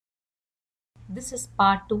This is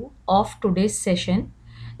part 2 of today's session.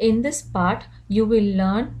 In this part, you will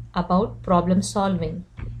learn about problem solving.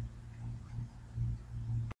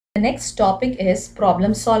 The next topic is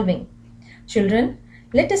problem solving. Children,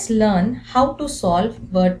 let us learn how to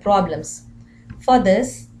solve word problems. For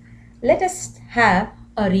this, let us have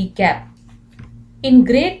a recap. In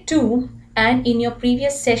grade 2 and in your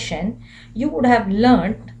previous session, you would have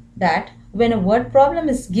learned that when a word problem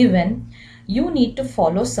is given, you need to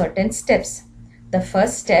follow certain steps. The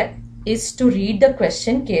first step is to read the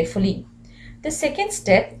question carefully. The second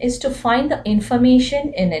step is to find the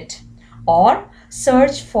information in it or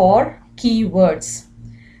search for keywords.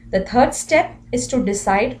 The third step is to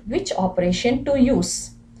decide which operation to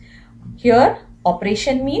use. Here,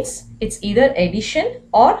 operation means it's either addition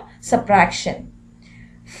or subtraction.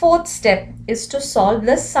 Fourth step is to solve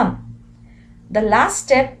the sum. The last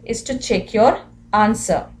step is to check your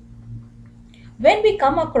answer. When we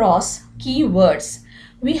come across keywords,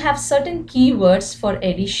 we have certain keywords for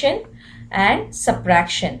addition and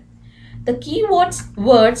subtraction. The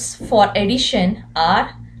words for addition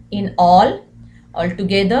are in all,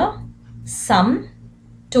 altogether, sum,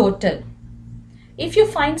 total. If you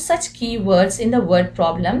find such keywords in the word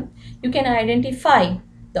problem, you can identify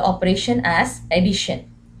the operation as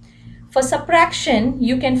addition. For subtraction,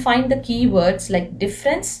 you can find the keywords like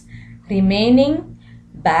difference, remaining,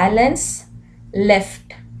 balance,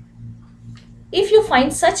 left. If you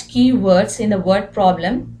find such keywords in the word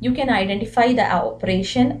problem, you can identify the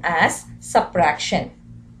operation as subtraction.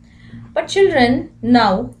 But children,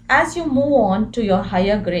 now as you move on to your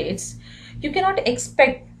higher grades, you cannot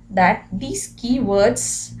expect that these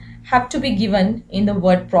keywords have to be given in the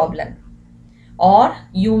word problem. Or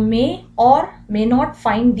you may or may not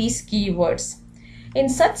find these keywords. In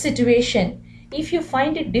such situation, if you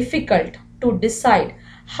find it difficult to decide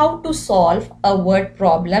how to solve a word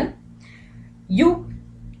problem, you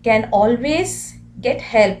can always get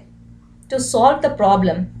help to solve the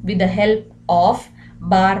problem with the help of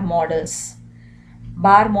bar models.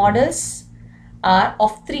 Bar models are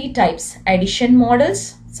of three types: addition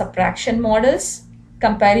models, subtraction models,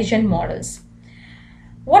 comparison models.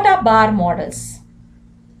 What are bar models?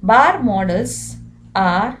 Bar models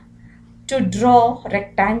are to draw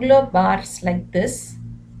rectangular bars like this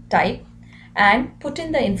type and put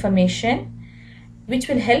in the information which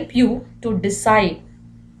will help you to decide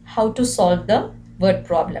how to solve the word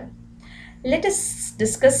problem. Let us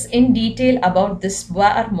discuss in detail about this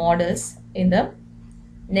bar models in the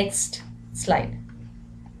next slide.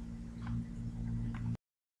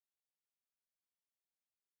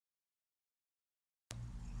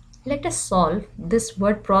 Let us solve this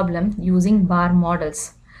word problem using bar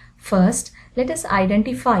models. First, let us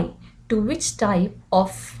identify to which type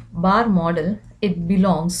of bar model it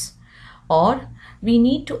belongs, or we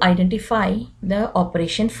need to identify the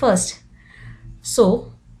operation first.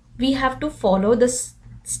 So, we have to follow the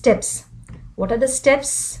steps. What are the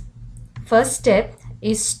steps? First step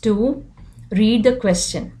is to read the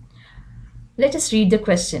question. Let us read the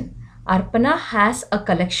question. Arpana has a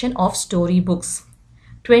collection of storybooks.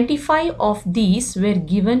 25 of these were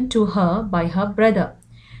given to her by her brother.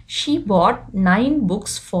 She bought 9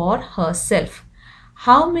 books for herself.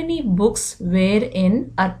 How many books were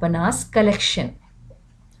in Arpana's collection?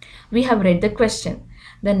 We have read the question.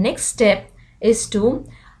 The next step is to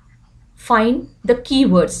find the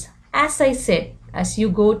keywords. As I said, as you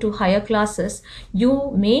go to higher classes,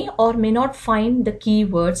 you may or may not find the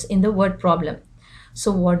keywords in the word problem.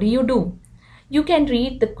 So what do? You can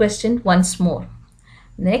read the question once more.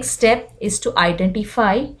 Next step is to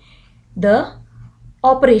identify the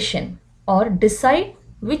operation or decide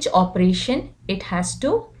which operation it has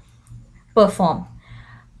to perform.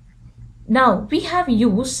 Now we have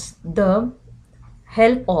used the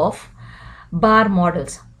help of bar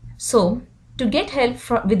models. So to get help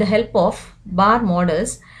with the help of bar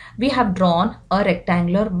models, we have drawn a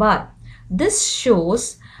rectangular bar. This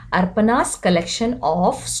shows Arpana's collection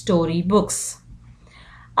of storybooks.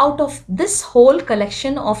 Out of this whole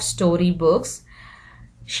collection of storybooks,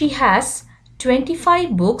 she has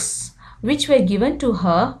 25 books which were given to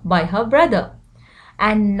her by her brother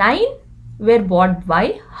and 9 were bought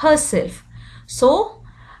by herself. So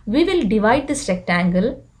we will divide this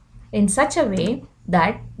rectangle in such a way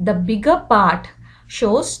that the bigger part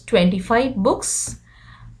shows 25 books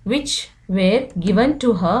which were given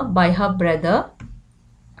to her by her brother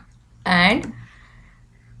and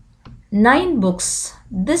 9 books.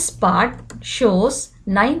 This part shows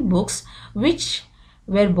 9 books which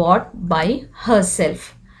were bought by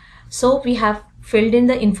herself. So we have filled in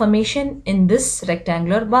the information in this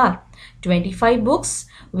rectangular bar. 25 books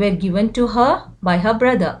were given to her by her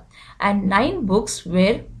brother and 9 books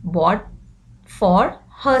were bought for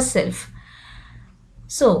herself.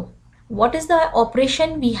 So, what is the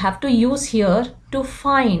operation we have to use here to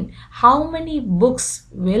find how many books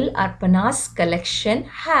will Arpana's collection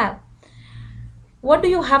have? What do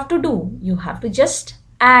you have to do? You have to just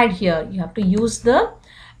add here. You have to use the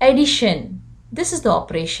addition. This is the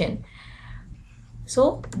operation.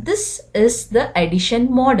 So, this is the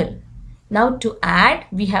addition model. Now, to add,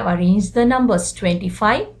 we have arranged the numbers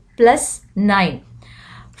 25 plus 9.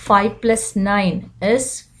 5 plus 9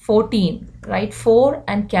 is 14. Write 4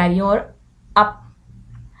 and carry over up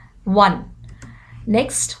 1.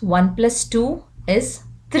 Next, 1 plus 2 is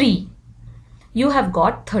 3. You have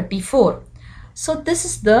got 34. So this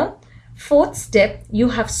is the fourth step. You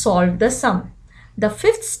have solved the sum. The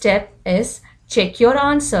fifth step is check your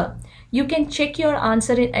answer. You can check your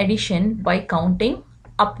answer in addition by counting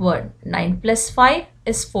upward. 9 plus 5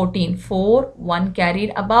 is 14. 4, 1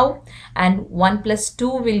 carried above, and 1 plus 2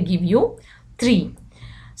 will give you 3.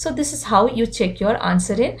 So this is how you check your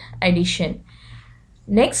answer in addition.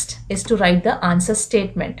 Next is to write the answer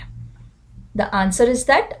statement. The answer is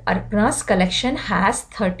that Arpana's collection has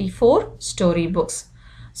 34 storybooks.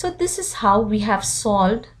 So this is how we have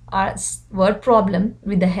solved our word problem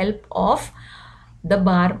with the help of the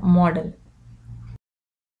bar model.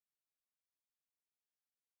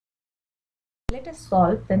 Let us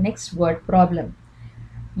solve the next word problem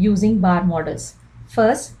using bar models.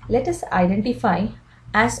 First, let us identify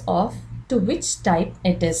as of to which type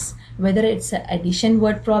it is, whether it's an addition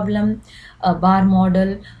word problem, a bar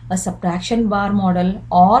model, a subtraction bar model,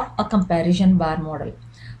 or a comparison bar model.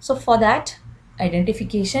 So for that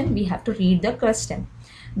identification, we have to read the question.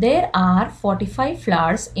 There are 45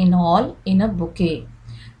 flowers in all in a bouquet.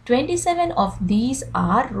 27 of these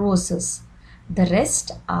are roses. The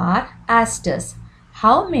rest are asters.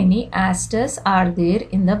 How many asters are there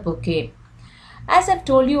in the bouquet? As I've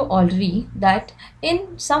told you already that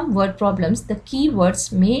in some word problems, the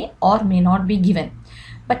keywords may or may not be given.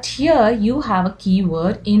 But here you have a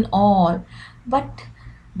keyword in all. But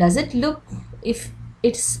does it look, if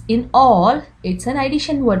it's in all, it's an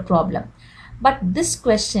addition word problem. But this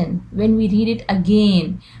question, when we read it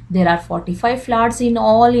again, there are 45 flowers in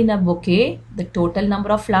all in a bouquet. The total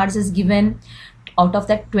number of flowers is given. Out of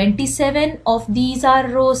that, 27 of these are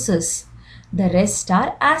roses. The rest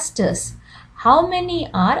are asters. How many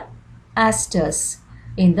are asters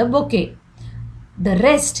in the bouquet? The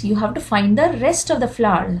rest, you have to find the rest of the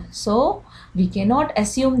flower. So we cannot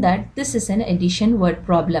assume that this is an addition word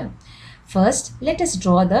problem. First, let us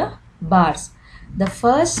draw the bars. The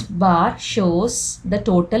first bar shows the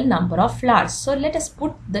total number of flowers. So let us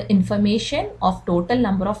put the information of total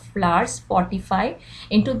number of flowers 45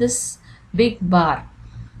 into this big bar.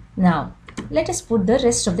 Now let us put the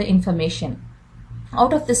rest of the information.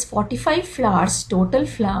 Out of this 45 flowers, total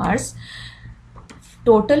flowers,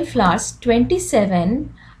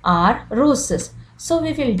 27 are roses. So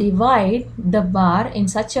we will divide the bar in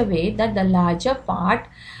such a way that the larger part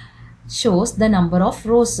shows the number of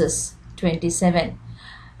roses, 27.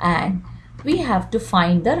 And we have to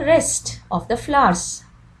find the rest of the flowers,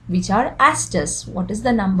 which are asters. What is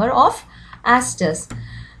the number of asters?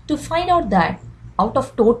 To find out that out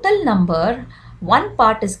of total number, one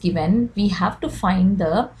part is given, we have to find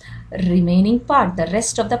the remaining part, the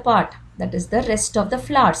rest of the part, that is the rest of the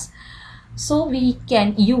flowers. So we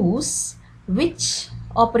can use which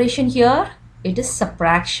operation here? It is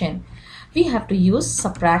subtraction. We have to use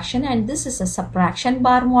subtraction, and this is a subtraction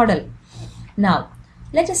bar model. Now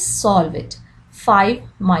let us solve it. 5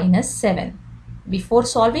 minus 7. Before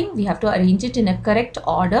solving, we have to arrange it in a correct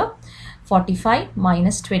order. 45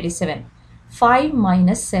 minus 27. 5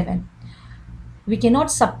 minus 7. We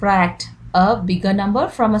cannot subtract a bigger number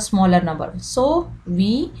from a smaller number. So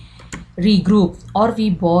we regroup or we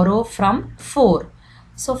borrow from 4.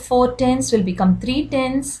 So 4 tens will become 3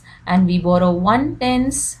 tens, and we borrow 1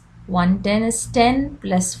 tens. 1 10 is 10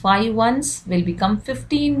 plus 5 ones will become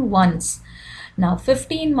 15 ones. Now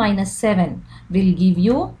 15 minus 7 will give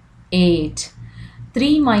you 8.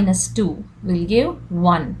 3 minus 2 will give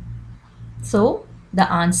 1. So the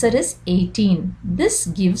answer is 18. This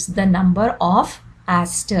gives the number of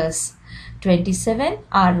asters. 27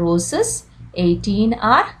 are roses, 18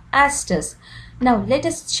 are asters. Now let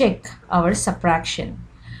us check our subtraction.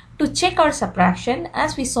 To check our subtraction,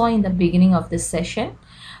 as we saw in the beginning of this session,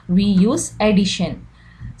 we use addition.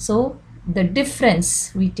 So the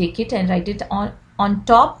difference, we take it and write it on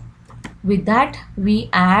top. With that, we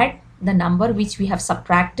add the number which we have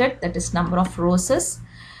subtracted, that is number of roses.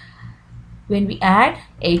 When we add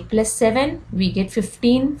 8 plus 7, we get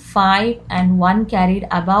 15, 5 and 1 carried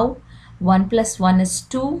above. 1 plus 1 is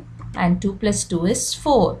 2 and 2 plus 2 is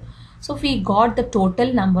 4. So we got the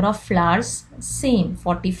total number of flowers same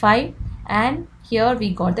 45, and here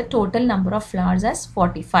we got the total number of flowers as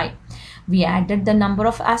 45. We added the number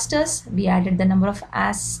of asters,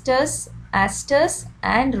 asters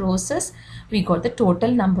and roses. We got the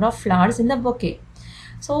total number of flowers in the bouquet.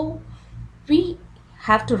 So we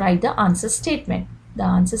have to write the answer statement. The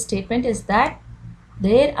answer statement is that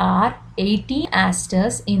there are 18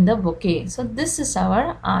 asters in the bouquet. So this is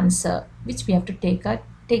our answer, which we have to take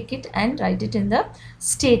it and write it in the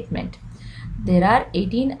statement. There are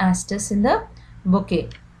 18 asters in the bouquet.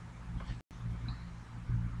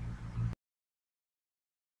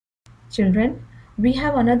 Children, we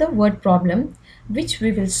have another word problem which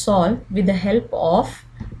we will solve with the help of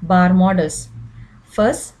bar models.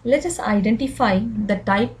 First, let us identify the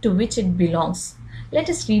type to which it belongs. Let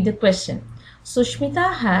us read the question.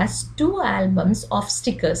 Sushmita has 2 albums of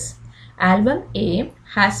stickers. Album A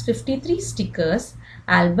has 53 stickers.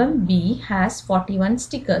 Album B has 41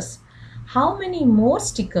 stickers. How many more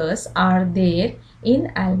stickers are there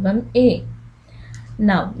in album A?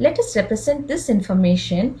 Now, let us represent this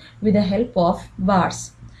information with the help of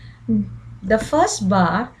bars. The first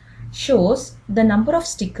bar shows the number of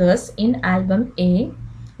stickers in album A,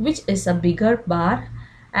 which is a bigger bar,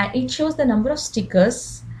 and it shows the number of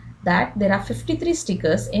stickers that there are 53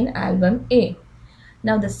 stickers in album A.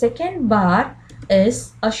 Now the second bar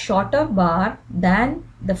is a shorter bar than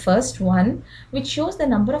the first one, which shows the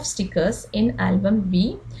number of stickers in album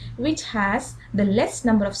B, which has the less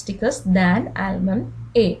number of stickers than album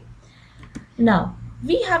A. Now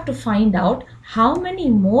we have to find out how many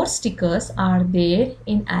more stickers are there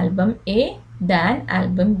in album A than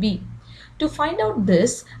album B. To find out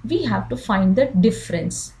this, we have to find the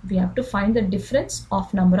difference. We have to find the difference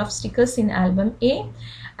of number of stickers in album A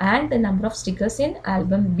and the number of stickers in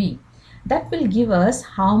album B. That will give us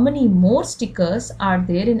how many more stickers are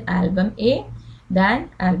there in album A than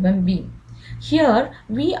album B. Here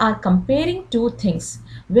we are comparing two things.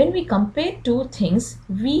 When we compare two things,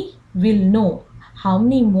 we will know how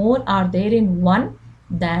many more are there in one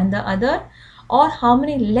than the other, or how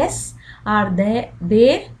many less are there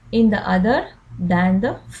in the other than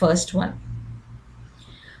the first one.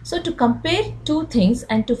 So to compare two things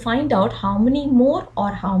and to find out how many more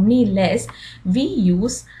or how many less, we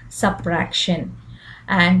use subtraction,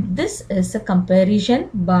 and this is a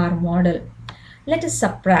comparison bar model. Let us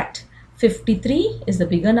subtract. 53 is the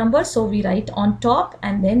bigger number, so we write on top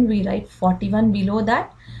and then we write 41 below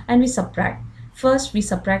that, and we subtract. First we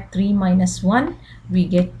subtract 3 minus 1, we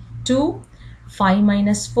get 2. 5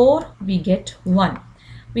 minus 4, we get 1.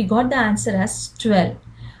 We got the answer as 12.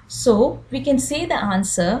 So we can say the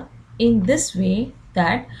answer in this way,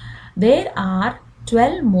 that there are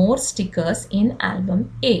 12 more stickers in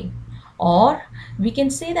album A. Or we can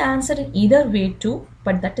say the answer in either way too,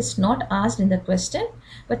 but that is not asked in the question.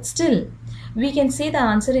 But still, we can say the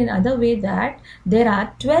answer in other way, that there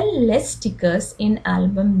are 12 less stickers in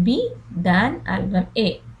album B than album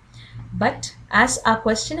A. But as our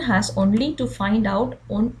question has only to find out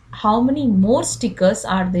on how many more stickers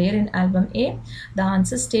are there in album A, the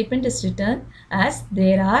answer statement is written as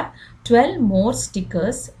there are 12 more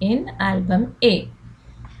stickers in album A.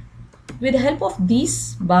 With the help of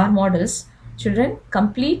these bar models, children,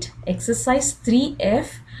 complete exercise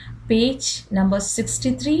 3F, page number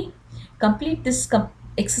 63. Complete this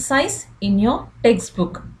exercise in your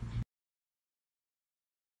textbook.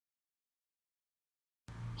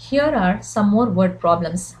 Here are some more word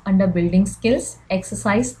problems under building skills,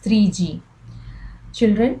 exercise 3G.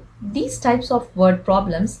 Children, these types of word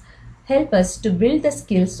problems help us to build the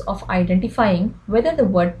skills of identifying whether the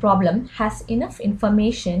word problem has enough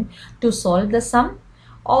information to solve the sum,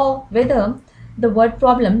 or whether the word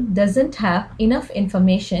problem doesn't have enough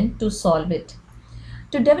information to solve it.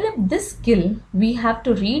 To develop this skill, we have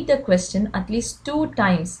to read the question at least 2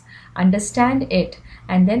 times, understand it,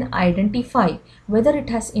 and then identify whether it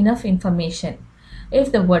has enough information.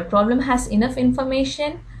 If the word problem has enough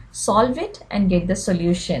information, solve it and get the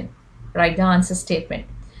solution. Write the answer statement.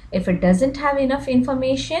 If it doesn't have enough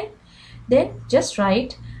information, then just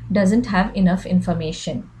write doesn't have enough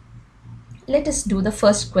information. Let us do the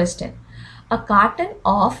first question. A carton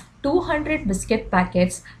of 200 biscuit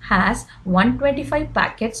packets has 125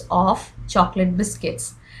 packets of chocolate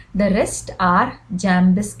biscuits. The rest are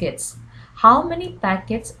jam biscuits. How many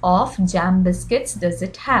packets of jam biscuits does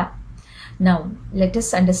it have? Now, let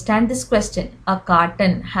us understand this question. A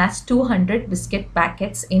carton has 200 biscuit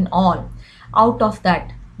packets in all. Out of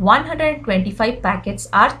that, 125 packets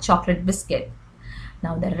are chocolate biscuit.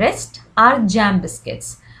 Now the rest are jam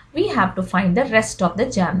biscuits. We have to find the rest of the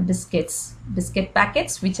jam biscuit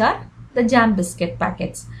packets, which are the jam biscuit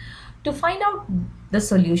packets. To find out the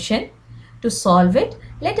solution, to solve it,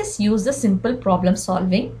 let us use the simple problem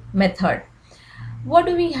solving method. What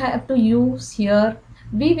do we have to use here?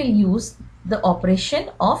 We will use the operation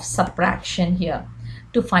of subtraction here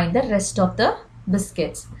to find the rest of the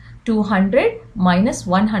biscuits. 200 minus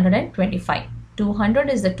 125. 200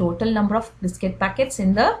 is the total number of biscuit packets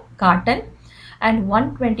in the carton and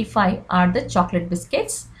 125 are the chocolate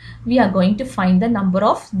biscuits. We are going to find the number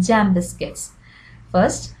of jam biscuits.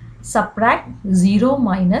 First, subtract 0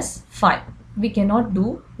 minus 5. We cannot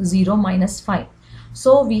do 0 minus 5.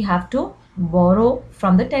 So we have to borrow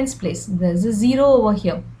from the tens place. There is a 0 over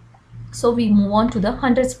here. So we move on to the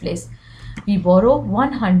hundreds place. We borrow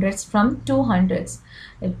 100s from 200s.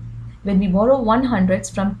 When we borrow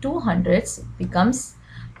 100s from 200s, it becomes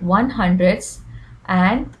 100s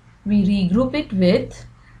and we regroup it with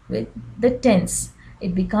the tens.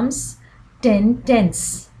 It becomes 10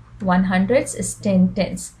 tens. 100s is 10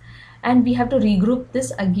 tens. And we have to regroup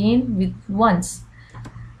this again with ones.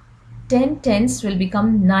 10 tens will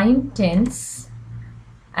become 9 tens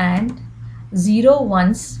and 0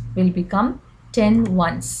 ones will become 10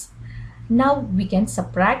 ones. Now we can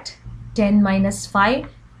subtract 10 minus 5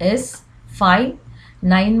 is 5,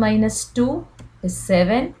 9 minus 2 is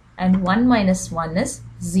 7 and 1 minus 1 is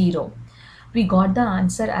 0. We got the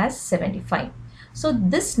answer as 75. So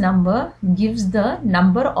this number gives the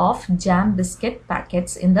number of jam biscuit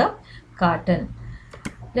packets in the carton.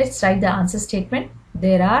 Let's write the answer statement.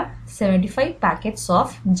 There are 75 packets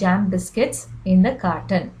of jam biscuits in the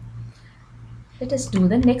carton. Let us do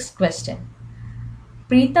the next question.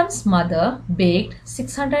 Preetham's mother baked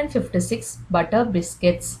 656 butter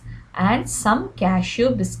biscuits and some cashew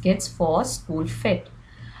biscuits for school fete.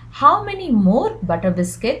 How many more butter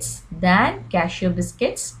biscuits than cashew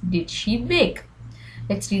biscuits did she bake?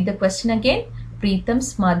 Let's read the question again.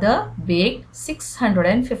 Preetham's mother baked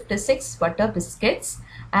 656 butter biscuits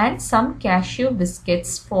and some cashew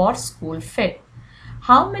biscuits for school fete.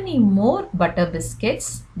 How many more butter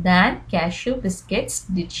biscuits than cashew biscuits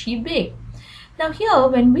did she bake? Now here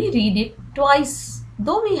when we read it twice,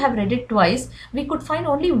 though we have read it twice, we could find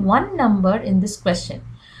only one number in this question.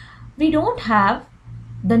 We don't have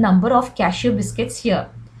the number of cashew biscuits here.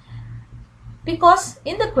 Because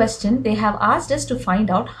in the question they have asked us to find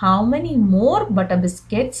out how many more butter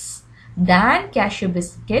biscuits than cashew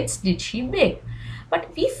biscuits did she bake. But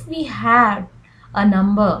if we had a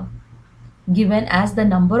number given as the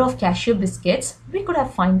number of cashew biscuits, we could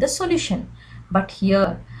have found the solution. But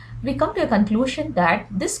here we come to a conclusion that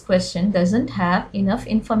this question doesn't have enough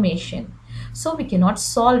information. So we cannot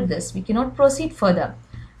solve this. We cannot proceed further.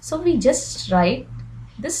 So we just write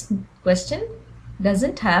this question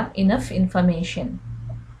doesn't have enough information.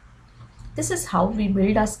 This is how we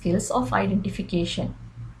build our skills of identification.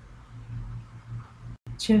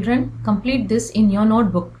 Children, complete this in your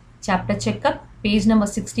notebook. Chapter checkup, page number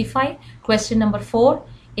 65, question number 4,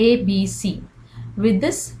 A, B, C. With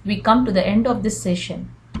this, we come to the end of this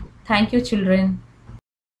session. Thank you, children.